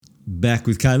back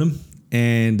with Kylam,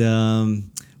 and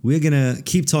we're going to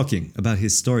keep talking about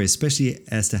his story, especially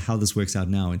as to how this works out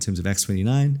now in terms of Acts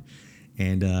 29,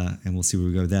 and we'll see where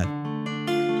we go with that.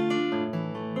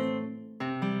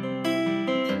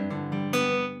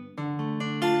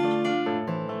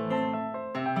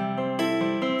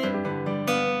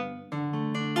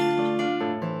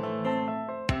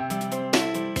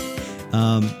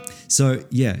 So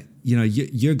yeah, you know,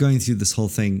 you're going through this whole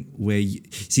thing where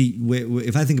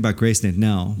if I think about GraceNet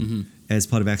now as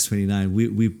part of Acts 29,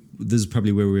 this is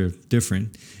probably where we're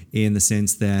different in the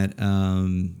sense that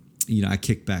you know, I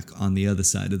kick back on the other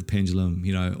side of the pendulum,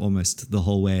 you know, almost the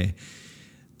whole way.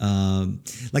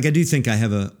 Like I do think I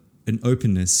have an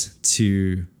openness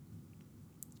to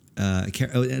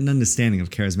an understanding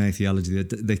of charismatic theology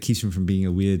that keeps me from being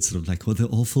a weird sort of like, well, they're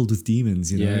all filled with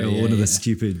demons, you know, or one of the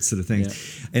stupid sort of things.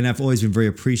 Yeah. And I've always been very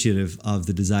appreciative of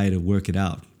the desire to work it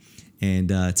out and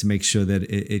to make sure that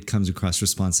it comes across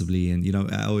responsibly. And, you know,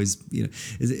 I always, you know,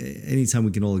 anytime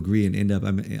we can all agree and end up,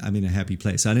 I'm in a happy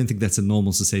place. So I don't think that's a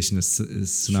normal cessationist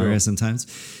scenario sometimes.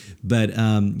 But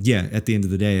yeah, at the end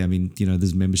of the day, I mean, you know,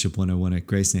 there's membership 101 at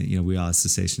GraceNet. You know, we are a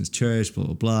cessationist church, blah,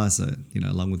 blah, blah. So, you know,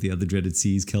 along with the other dreaded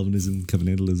C's, Calvinism,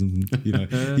 covenantalism, you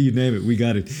know, you name it, we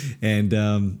got it. And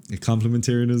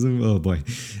complementarianism, oh boy.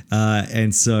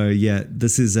 And so, yeah,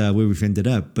 this is where we've ended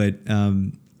up. But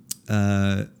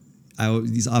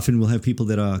these often will have people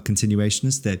that are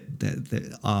continuationists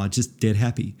that are just dead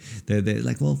happy. They're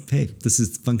like, well, hey, this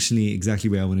is functionally exactly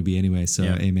where I want to be anyway. So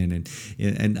amen.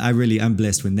 And I'm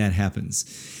blessed when that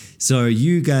happens. So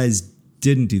you guys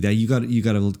didn't do that. You got a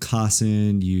little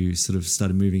Carson. You sort of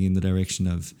started moving in the direction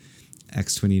of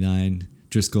Acts 29,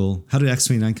 Driscoll. How did Acts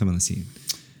 29 come on the scene?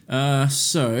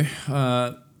 So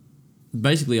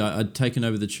basically I'd taken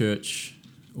over the church,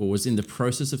 or was in the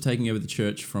process of taking over the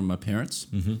church from my parents.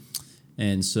 Mm-hmm.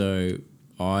 And so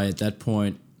I, at that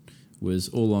point, was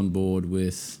all on board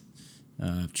with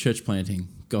church planting,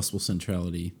 gospel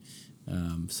centrality,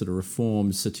 sort of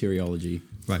reformed soteriology.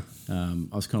 Right.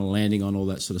 I was kind of landing on all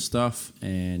that sort of stuff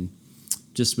and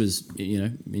just was, you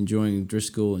know, enjoying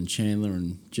Driscoll and Chandler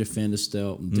and Jeff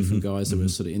Vanderstelt and different guys that were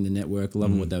sort of in the network,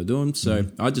 loving what they were doing. So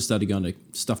I just started going to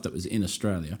stuff that was in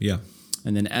Australia. Yeah.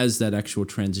 And then as that actual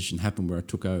transition happened where I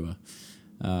took over,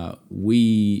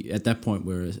 we, at that point,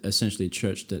 were essentially a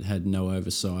church that had no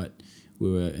oversight.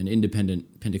 We were an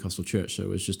independent Pentecostal church, so it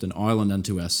was just an island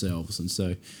unto ourselves. And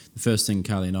so the first thing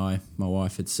Carly and I, my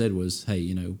wife, had said was, hey,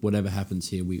 you know, whatever happens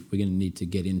here, we're going to need to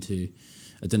get into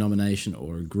a denomination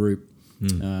or a group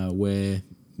where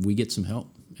we get some help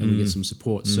and we get some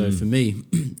support. So for me,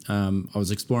 I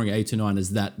was exploring A29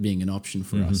 as that being an option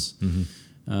for us.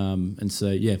 And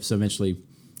so, yeah, so eventually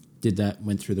did that,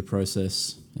 went through the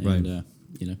process and,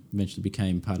 you know, eventually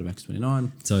became part of Acts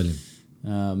 29. Totally.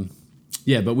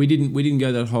 Yeah, but we didn't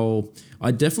go that whole,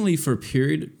 I definitely for a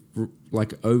period like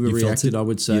overreacted, I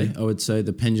would say. Yeah. I would say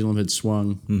the pendulum had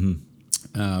swung.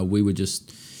 We were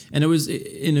just, and it was,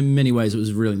 in many ways, it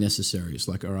was really necessary. It's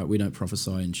like, all right, we don't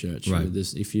prophesy in church. Right.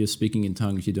 If you're speaking in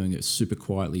tongues, you're doing it super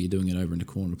quietly. You're doing it over in the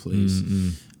corner, please.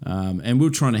 And we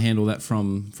were trying to handle that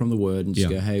from the word and just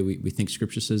go, hey, we think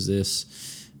Scripture says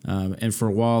this. And for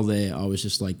a while there, I was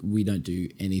just like, we don't do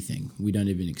anything. We don't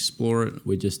even explore it.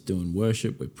 We're just doing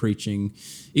worship. We're preaching.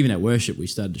 Even at worship, we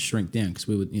started to shrink down because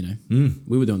we were, you know,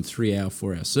 we were doing 3-hour,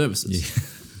 4-hour services. Yeah.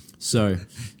 So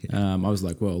I was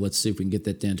like, well, let's see if we can get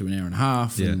that down to an hour and a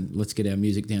half, and let's get our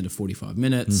music down to 45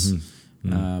 minutes.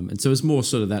 And so it was more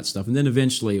sort of that stuff. And then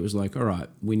eventually it was like, all right,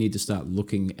 we need to start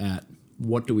looking at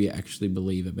what do we actually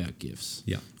believe about gifts?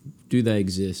 Yeah. Do they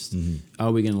exist?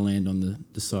 Are we going to land on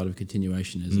the side of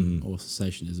continuationism or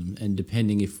cessationism? And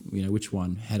depending if, you know, which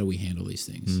one, how do we handle these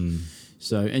things?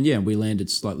 So, and yeah, we landed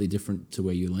slightly different to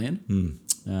where you land.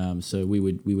 So we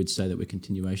would say that we're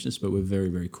continuationists, but we're very,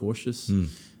 very cautious. You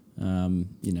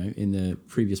know, in the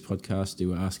previous podcast, you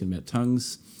were asking about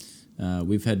tongues.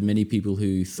 We've had many people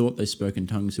who thought they spoke in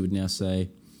tongues who would now say,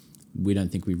 we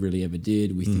don't think we really ever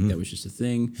did. We think that was just a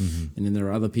thing. And then there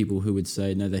are other people who would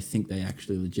say, no, they think they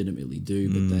actually legitimately do,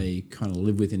 but they kind of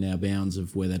live within our bounds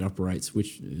of where that operates,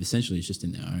 which essentially is just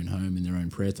in their own home, in their own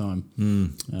prayer time.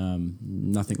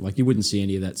 Nothing, like you wouldn't see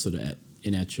any of that sort of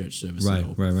in our church service at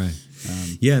all. Right.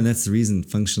 Yeah, and that's the reason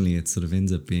functionally it sort of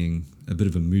ends up being a bit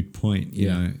of a moot point, you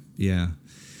know? Yeah.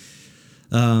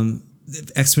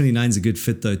 X29 is a good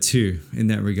fit though too in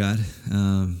that regard.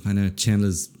 I know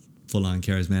Chandler's full-on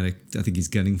charismatic. I think he's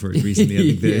gunning for it recently.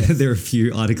 I think there are a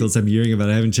few articles I'm hearing about.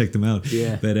 I haven't checked them out.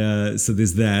 Yeah. But so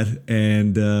there's that,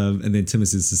 and then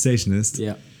Timus is cessationist.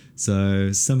 Yeah.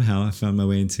 So somehow I found my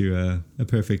way into a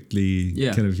perfectly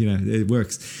kind of, it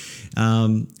works.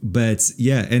 But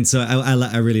yeah, and so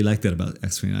I really like that about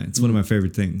Acts 29. It's one of my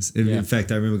favorite things. In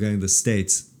fact, I remember going to the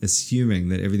States assuming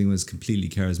that everything was completely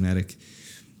charismatic,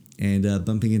 and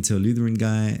bumping into a Lutheran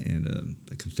guy and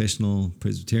a confessional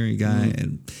Presbyterian guy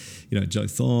and, Joe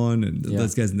Thorne and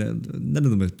those guys. None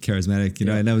of them are charismatic,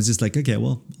 and I was just like, okay,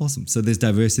 well, awesome. So there's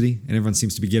diversity and everyone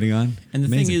seems to be getting on. And the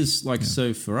thing is,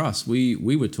 so for us,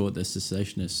 we were taught that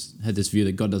cessationists had this view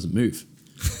that God doesn't move.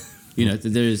 That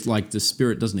there's the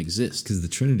Spirit doesn't exist. Because the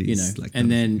Trinity is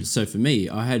and then, so for me,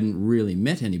 I hadn't really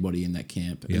met anybody in that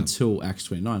camp until Acts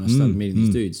 29. I started meeting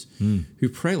these dudes who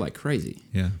pray like crazy.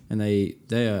 Yeah. And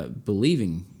they are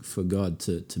believing for God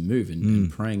to move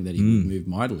and praying that he would move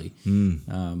mightily.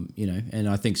 And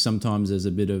I think sometimes there's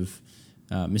a bit of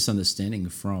misunderstanding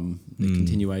from the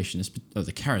continuationists.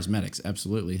 The charismatics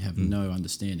absolutely have no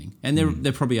understanding. And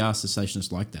there probably are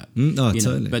cessationists like that.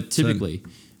 Totally. But typically...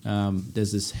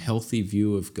 there's this healthy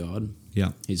view of God,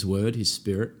 His Word, His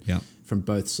Spirit, from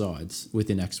both sides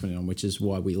within Acts 29, which is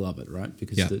why we love it, right?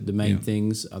 Because the main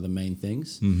things are the main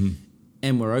things,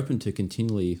 and we're open to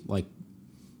continually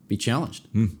be challenged,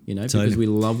 because we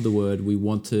love the Word. We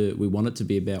want it to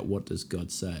be about what does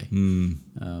God say.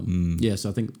 So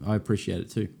I think I appreciate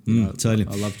it too. Totally.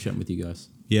 I love chatting with you guys.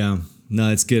 Yeah. No,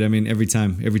 it's good. I mean, every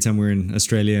time we're in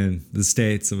Australia and the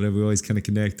States or whatever, we always kind of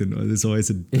connect, and there's always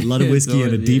a lot of whiskey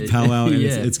and a deep powwow, and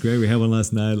it's great. We had one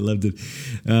last night. I loved it.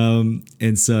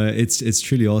 And so it's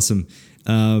truly awesome.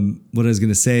 What I was going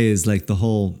to say is the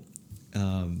whole,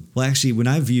 actually, when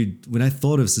I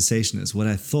thought of cessationists, what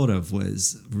I thought of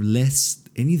was less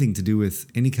anything to do with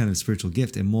any kind of spiritual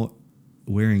gift and more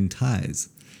wearing ties.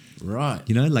 Right.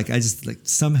 I just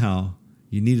somehow...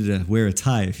 You needed to wear a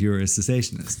tie if you were a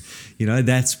cessationist.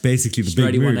 That's basically the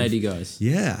Straighty big move. 180 guys.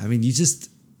 Yeah, I mean, you just...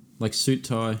 suit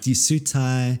tie. Do you suit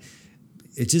tie?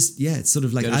 It just, it's sort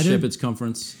of Go to Shepherd's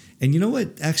Conference. And you know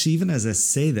what? Actually, even as I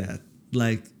say that,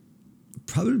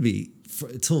 probably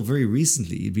until very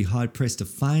recently, you'd be hard-pressed to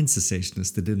find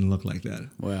cessationists that didn't look like that.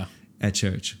 Wow. At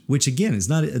church. Which, again, is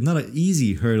not an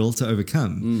easy hurdle to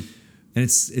overcome. And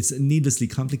it's needlessly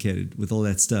complicated with all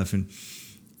that stuff.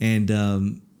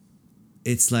 And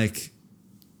it's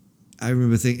I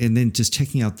remember thinking, and then just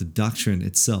checking out the doctrine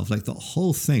itself, the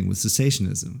whole thing with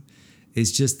cessationism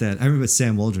is just that. I remember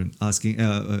Sam Waldron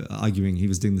arguing, he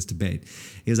was doing this debate.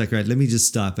 He was like, right, let me just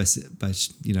start by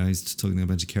he's talking to a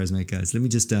bunch of charismatic guys. Let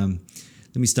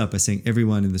me start by saying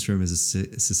everyone in this room is a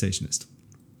cessationist.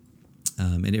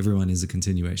 And everyone is a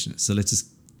continuationist. So let's just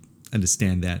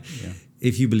understand that. Yeah.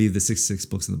 If you believe the 66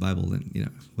 books in the Bible, then,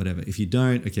 whatever. If you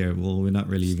don't, okay, well, we're not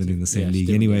really even in the same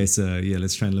league anyway. So,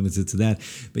 let's try and limit it to that.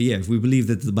 But yeah, if we believe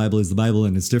that the Bible is the Bible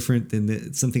and it's different,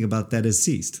 then something about that has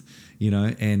ceased,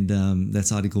 and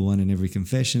that's Article 1 in every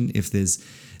confession. If there's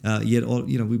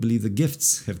we believe the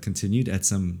gifts have continued at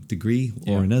some degree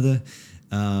or another.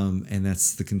 And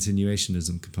that's the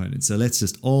continuationism component. So let's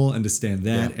just all understand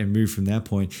that and move from that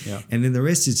point. Yeah. And then the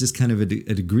rest is just kind of a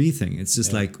degree thing. It's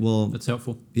just that's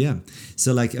helpful. Yeah.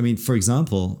 So for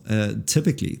example,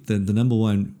 typically the number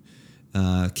one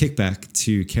kickback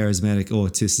to charismatic or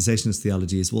to cessationist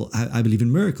theology is, I believe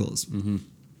in miracles. Mm-hmm.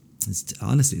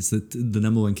 Honestly, it's the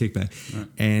number one kickback. Right.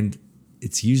 And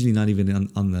it's usually not even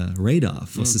on the radar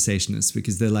for cessationists,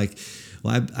 because they're like,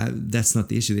 that's not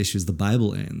the issue. The issue is the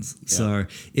Bible ends. Yeah. So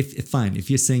if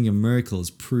you're saying your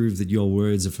miracles prove that your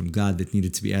words are from God that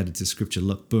needed to be added to Scripture,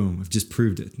 look, boom, I've just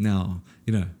proved it. Now,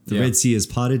 the Red Sea is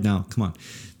parted. Now, come on,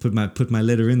 put my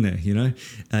letter in there.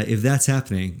 If that's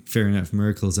happening, fair enough.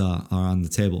 Miracles are on the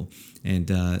table, and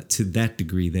to that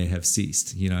degree, they have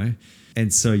ceased.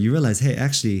 And so you realize, hey,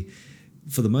 actually,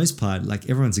 for the most part,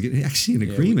 everyone's actually in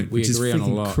agreement, we which is freaking on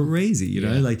a lot. Crazy,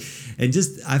 and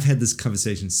just I've had this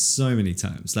conversation so many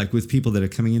times, with people that are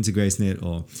coming into GraceNet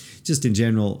or just in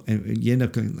general, and you end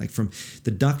up going from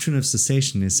the doctrine of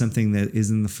cessation is something that is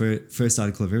in the first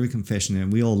article of every confession,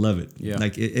 and we all love it. Yeah.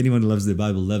 Anyone who loves the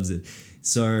Bible loves it.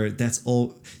 So that's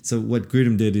all. So what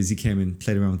Grudem did is he came and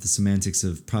played around with the semantics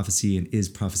of prophecy, and is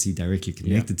prophecy directly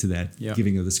connected to that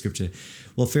giving of the Scripture?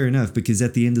 Well, fair enough, because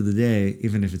at the end of the day,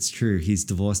 even if it's true, he's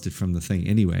divorced it from the thing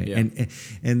anyway. Yeah.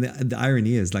 And the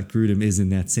irony is, Grudem is in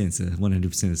that sense 100% a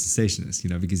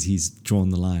cessationist, because he's drawn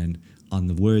the line on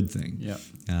the word thing. Yeah.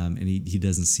 And he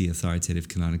doesn't see authoritative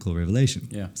canonical revelation.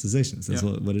 Yeah. Cessationist. That's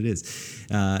what it is.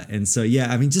 And so,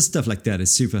 just stuff like that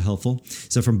is super helpful.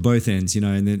 So from both ends,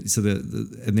 and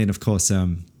then of course,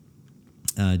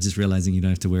 just realizing you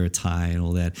don't have to wear a tie and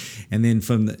all that. And then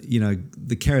from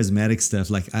the charismatic stuff,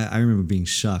 I remember being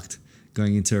shocked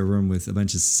going into a room with a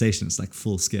bunch of cessationists,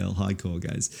 full scale hardcore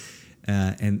guys.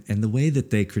 and the way that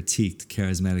they critiqued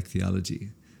charismatic theology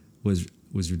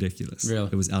was ridiculous. Really?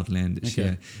 It was outlandish. Okay.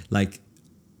 Yeah, like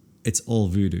it's all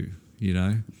voodoo. You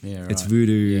know, Yeah, it's right.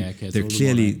 voodoo. Yeah, okay, it's They're all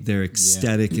clearly demonic. they're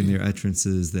ecstatic in their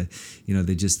utterances.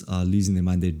 They just are losing their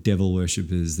mind. They're devil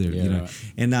worshippers. They're right.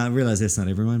 and I realize that's not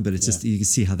everyone, but it's Yeah. just you can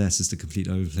see how that's just a complete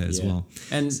overplay as Yeah. well.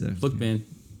 And So, look, man,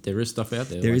 there is stuff out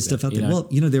there. There like is stuff that, out you there. know?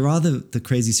 Well, there are the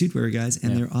crazy suit wearer guys,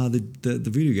 and Yeah. there are the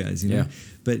voodoo guys. Yeah.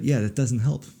 But yeah, that doesn't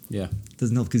help. Yeah. It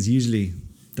doesn't help because usually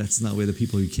that's not where the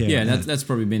people who care. Yeah, are and at. that's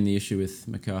probably been the issue with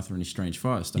MacArthur and his Strange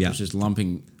Fire stuff. Yeah. It's just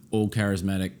lumping all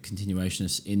charismatic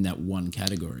continuationists in that one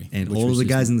category. And which all was of the just-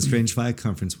 guys in the Strange Fire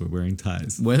conference were wearing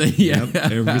ties. Were they? Yeah. Yep,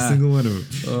 every single one of them.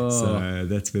 Oh. So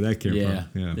that's where that came Yeah.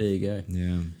 from. Yeah. There you go.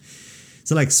 Yeah.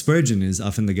 So like Spurgeon is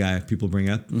often the guy people bring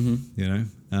up,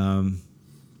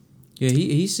 Yeah,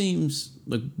 he seems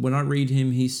like when I read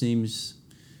him, he seems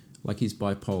like he's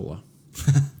bipolar.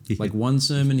 Like one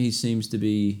sermon, he seems to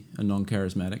be a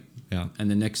non-charismatic, Yeah,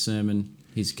 and the next sermon,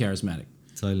 he's charismatic.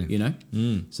 totally. You know,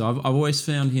 so I've always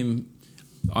found him.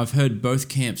 I've heard both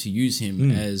camps use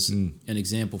him as an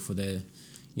example for their,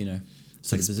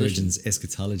 It's like sort of Spurgeon's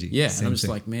eschatology. Yeah, Same and I'm just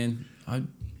thing. like, man, it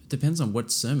depends on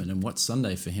what sermon and what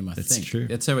Sunday for him. I That's think true.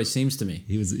 that's how it seems to me.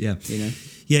 He was, yeah. You know,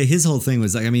 Yeah, his whole thing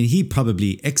was like, I mean, he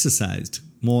probably exercised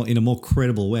more in a more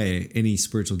credible way any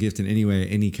spiritual gift in any way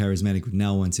any charismatic would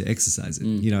now want to exercise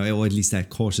it, or at least that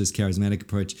cautious charismatic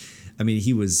approach. I mean,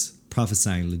 he was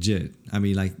prophesying legit. I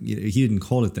mean, like, he didn't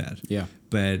call it that. Yeah.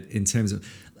 But in terms of,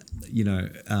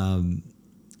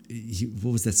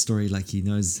 what was that story? Like, he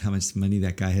knows how much money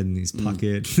that guy had in his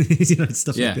pocket,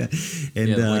 stuff Yeah. like that. And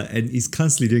Yeah, like- and he's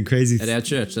constantly doing crazy. at our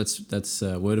church, that's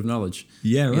word of knowledge.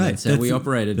 Yeah, You know, right. that's how we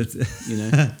operated.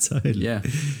 Totally. Yeah.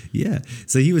 Yeah.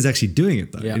 So he was actually doing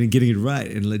it though, Yeah. and getting it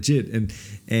right and legit, and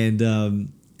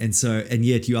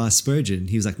yet you ask Spurgeon,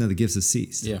 he was like, no, the gifts have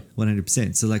ceased. Yeah.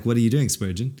 100%. So like, what are you doing,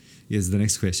 Spurgeon? Here's the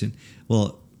next question.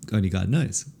 Well, only God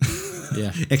knows.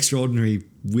 Yeah. Extraordinary,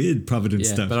 weird providence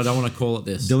Yeah, stuff. but I don't want to call it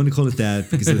this. Don't want to call it that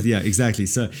because exactly.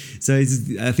 So I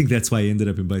think that's why he ended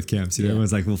up in both camps. Yeah.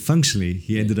 Everyone's like, well, functionally,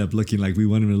 he ended up looking like we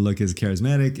want him to look as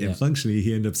charismatic, Yeah. and functionally,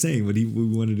 he ended up saying what we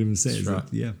wanted him to say. That's So, right.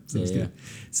 yeah, so it's Yeah, good.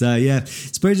 So yeah,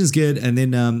 Spurgeon's good. And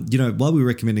then while we were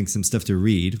recommending some stuff to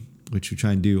read, which we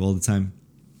try and do all the time,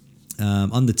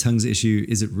 on the tongues issue,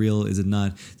 is it real? Is it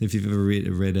not? If you've ever read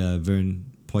Vern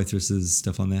Poythress's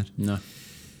stuff on that, No.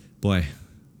 boy,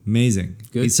 amazing.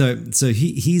 Good. So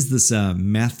he's this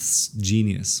maths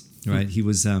genius, right? He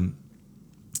was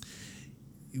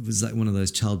like one of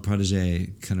those child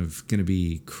protege, kind of going to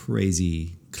be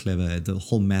crazy clever. The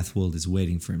whole math world is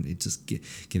waiting for him to just get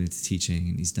into teaching,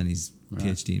 and he's done his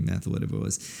PhD in math or whatever it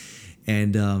was,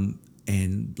 and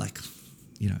like,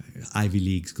 Ivy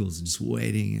League schools are just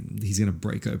waiting, and he's going to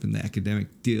break open the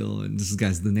academic deal, and this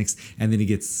guy's the next, and then he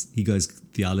goes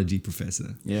theology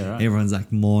professor. Yeah, right. Everyone's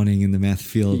like mourning in the math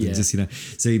field, Yeah. and just,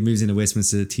 so he moves into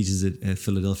Westminster, teaches at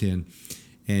Philadelphia,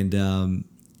 and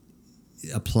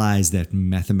applies that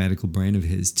mathematical brain of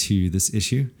his to this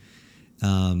issue.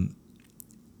 Kind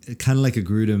of like a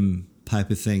Grudem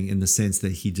Piper thing, in the sense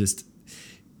that he just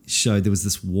showed there was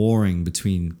this warring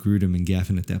between Grudem and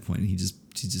Gaffin at that point, and he just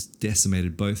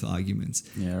decimated both arguments.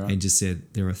 Yeah, right. And just said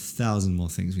there are 1,000 more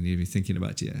things we need to be thinking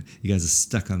about here. You guys are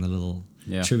stuck on the little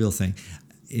trivial thing.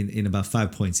 In about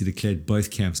 5 points, he declared both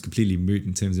camps completely moot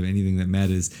in terms of anything that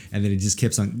matters, and then it just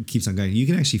keeps on going. You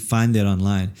can actually find that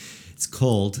online. It's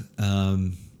called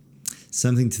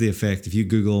something to the effect, if you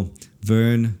Google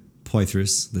Vern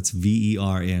Poythress, that's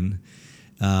VERN,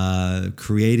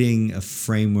 creating a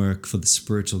framework for the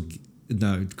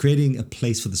creating a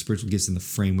place for the spiritual gifts in the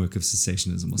framework of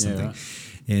cessationism or something. right.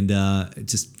 And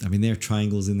there are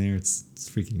triangles in there. It's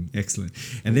freaking excellent.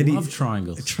 And I then love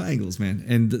triangles. Triangles, man.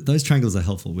 And those triangles are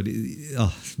helpful. But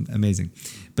amazing.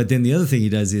 But then the other thing he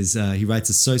does is he writes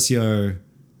a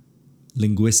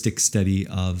socio-linguistic study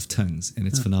of tongues, and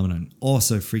it's phenomenal.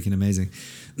 Also freaking amazing.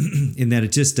 In that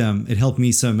it just it helped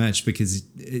me so much, because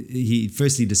he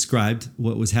firstly described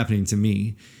what was happening to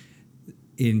me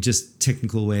in just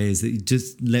technical ways that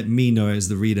just let me know as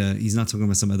the reader, he's not talking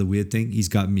about some other weird thing. He's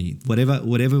got me.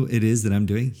 Whatever it is that I'm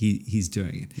doing, he's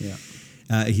doing it. Yeah.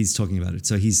 He's talking about it.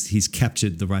 So he's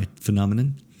captured the right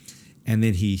phenomenon. And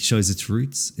then he shows its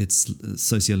roots. It's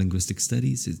sociolinguistic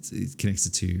studies. It connects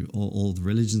it to all the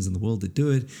religions in the world that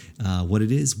do it, what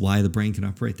it is, why the brain can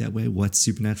operate that way, what's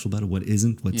supernatural about it, what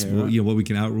isn't, what we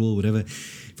can outrule, whatever.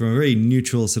 From a very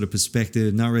neutral sort of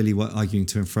perspective, not really arguing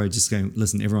to and fro, just going,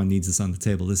 listen, everyone needs this on the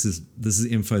table. This is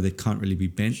info that can't really be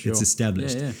bent. Sure. It's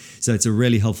established. Yeah. So it's a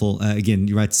really helpful, again,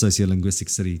 you write sociolinguistic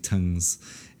study, tongues,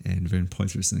 and Vern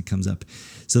Poitras, and it comes up.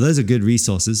 So those are good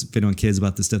resources if anyone cares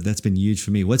about this stuff. That's been huge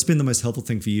for me. What's been the most helpful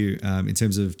thing for you in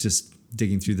terms of just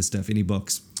digging through the stuff? Any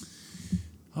books?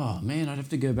 Oh man, I'd have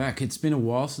to go back. It's been a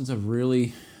while since I've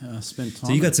really spent time.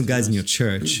 So you got some guys in your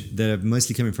church that are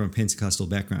mostly coming from a Pentecostal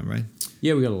background, right?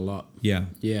 Yeah, we got a lot. Yeah.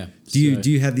 Yeah. Do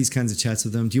you have these kinds of chats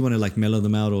with them? Do you want to like mellow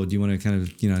them out, or do you want to kind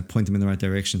of point them in the right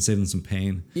direction, save them some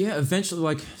pain? Yeah,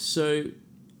 eventually. So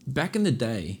back in the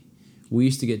day, we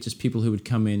used to get just people who would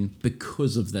come in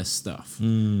because of their stuff.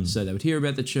 So they would hear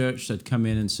about the church, they'd come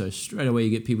in, and so straight away you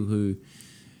get people who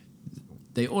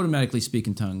they automatically speak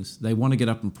in tongues. They want to get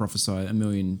up and prophesy a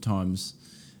million times.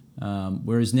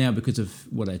 Whereas now, because of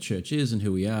what our church is and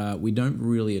who we are, we don't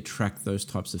really attract those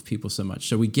types of people so much.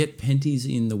 So we get penties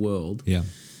in the world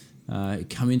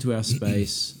come into our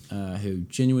space who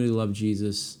genuinely love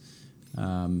Jesus.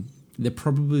 They're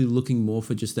probably looking more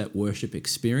for just that worship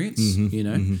experience,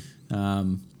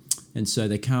 and so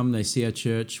they come, they see our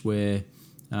church where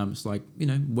it's like,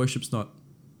 worship's not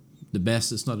the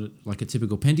best. It's not like a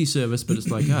typical Penty service, but it's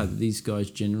like, these guys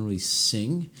generally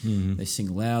sing. They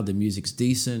sing loud, the music's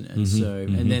decent, and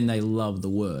and then they love the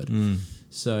word.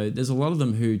 So there's a lot of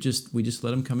them who we just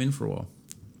let them come in for a while.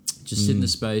 Just sit in the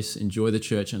space, enjoy the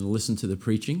church, and listen to the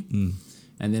preaching.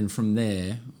 And then from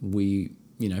there, we,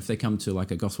 if they come to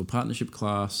like a gospel partnership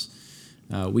class,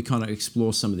 we kind of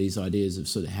explore some of these ideas of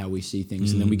sort of how we see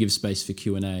things, and then we give space for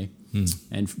Q&A.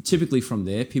 And typically from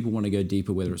there, people want to go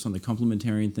deeper, whether it's on the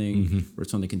complementarian thing, or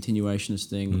it's on the continuationist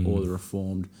thing, or the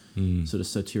reformed sort of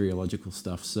soteriological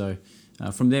stuff. So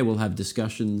from there, we'll have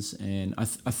discussions, and I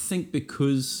think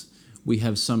because we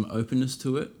have some openness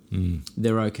to it,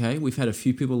 they're okay. We've had a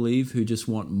few people leave who just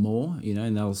want more,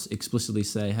 and they'll explicitly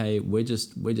say, "Hey, we're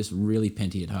just really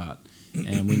penty at heart,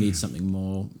 and we need something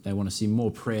more." They want to see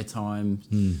more prayer time.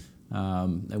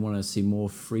 They want to see more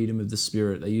freedom of the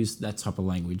spirit. They use that type of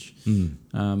language,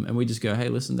 and we just go, "Hey,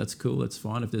 listen, that's cool. That's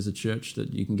fine. If there's a church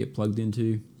that you can get plugged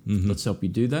into, let's help you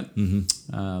do that,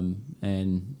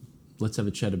 and let's have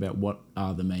a chat about what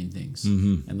are the main things,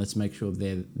 and let's make sure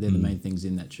they're the main things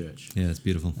in that church." Yeah, it's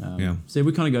beautiful. So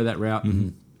we kind of go that route,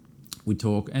 and we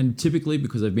talk. And typically,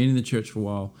 because they've been in the church for a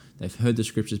while, they've heard the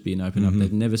scriptures being opened up.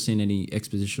 They've never seen any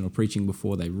exposition or preaching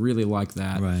before. They really like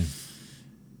that. Right.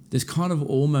 There's kind of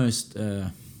almost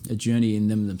a journey in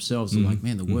themselves. They're like,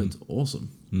 man, the word's awesome.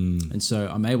 And so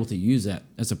I'm able to use that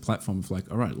as a platform of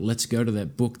like, all right, let's go to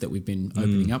that book that we've been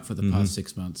opening up for the past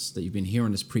 6 months, that you've been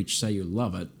hearing us preach, say you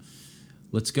love it.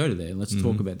 Let's go to there and let's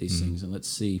talk about these things, and let's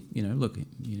see,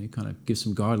 kind of give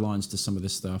some guidelines to some of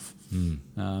this stuff.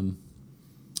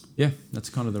 That's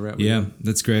kind of the route. Yeah,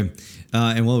 that's great.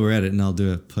 And while we're at it, and I'll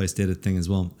do a post-edit thing as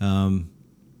well.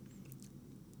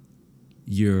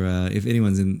 If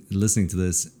anyone's listening to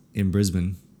this in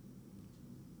Brisbane,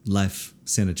 Life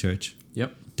Centre Church.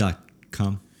 Yep.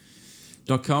 .com.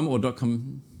 .com or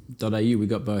 .com.au. We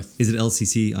got both. Is it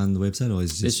LCC on the website, or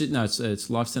is it just? It's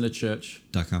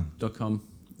lifecentrechurch.com. .com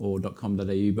or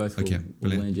 .com.au. Both will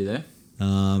land you there.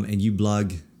 And you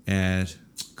blog at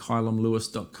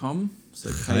KylemLewis.com. So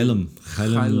Kylem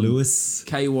Lewis.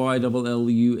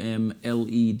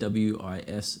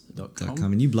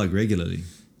 KylemLewis.com. And you blog regularly.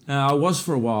 I was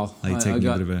for a while.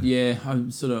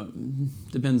 I'm sort of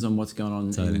depends on what's going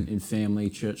on in family,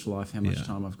 church life, how much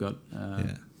time I've got.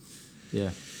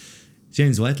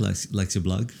 James White likes your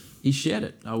blog. He shared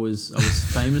it. I was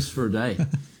famous for a day.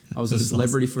 I was a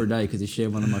celebrity for a day because he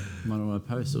shared one of my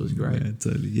posts. It was great. Yeah,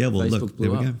 totally. Yeah, well, Facebook look,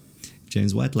 there we go.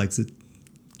 James White likes it.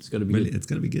 It's got to be good. It's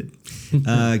got to be good.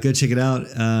 Go check it out.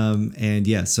 So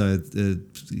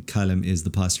Kylem is the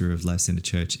pastor of Life Centre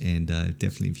Church, and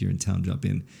definitely if you're in town, drop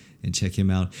in and check him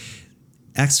out.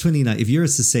 Acts 29, if you're a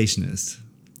cessationist,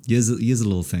 here's a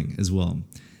little thing as well.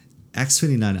 Acts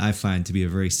 29 I find to be a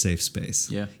very safe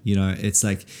space. Yeah. It's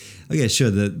like, okay,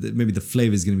 sure, maybe the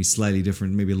flavor is going to be slightly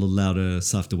different, maybe a little louder,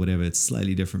 softer, whatever. It's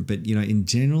slightly different. But, in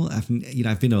general, I've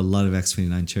been to a lot of Acts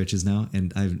 29 churches now,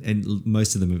 and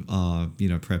most of them are,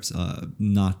 perhaps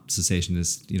not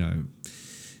cessationists,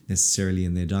 necessarily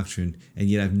in their doctrine, and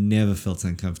yet I've never felt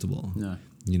uncomfortable. No.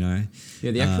 Yeah,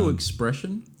 the actual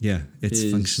expression. Yeah, it's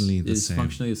functionally the same.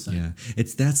 Functionally the same. Yeah,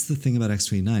 that's the thing about Acts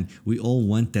 29. We all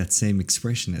want that same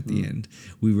expression at the end.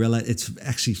 We realize it's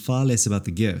actually far less about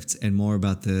the gifts and more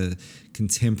about the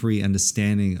contemporary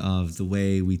understanding of the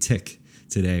way we tick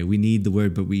today. We need the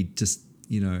word, but we just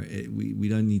we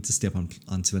don't need to step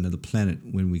onto another planet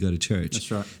when we go to church.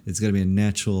 That's right. It's got to be a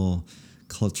natural,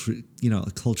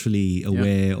 culturally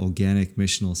aware, organic,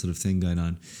 missional sort of thing going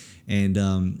on. And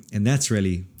that's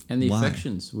really the why.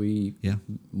 Affections we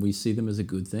see them as a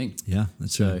good thing. Yeah,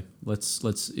 that's right. So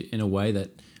let's in a way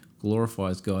that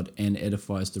glorifies God and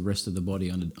edifies the rest of the body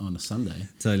on a Sunday.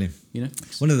 Totally. You know,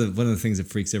 One of the things that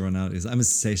freaks everyone out is I'm a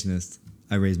cessationist.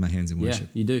 I raise my hands in worship.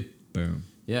 Yeah, you do. Boom.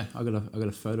 Yeah, I got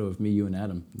a photo of me, you, and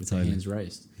Adam with our hands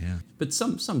raised. Yeah. But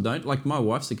some don't. Like my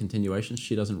wife's a continuation;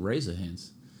 she doesn't raise her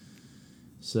hands.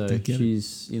 So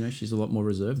she's a lot more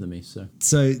reserved than me. So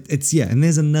it's and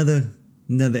there's another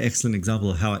excellent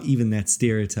example of how even that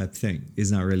stereotype thing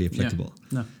is not really applicable.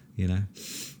 Yeah. No. You know,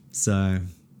 so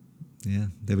yeah,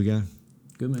 there we go.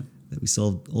 Good, man. That we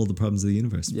solved all the problems of the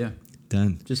universe. Yeah.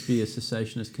 Done. Just be a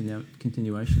cessationist,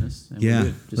 continuationist. And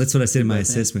yeah, that's what I said in my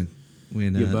assessment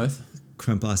when you're both.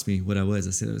 Crump asked me what I was.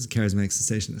 I said I was a charismatic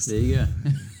cessationist. There you go.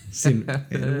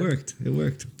 It worked. It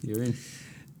worked. You're in.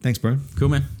 Thanks, bro. Cool,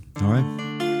 man. All right.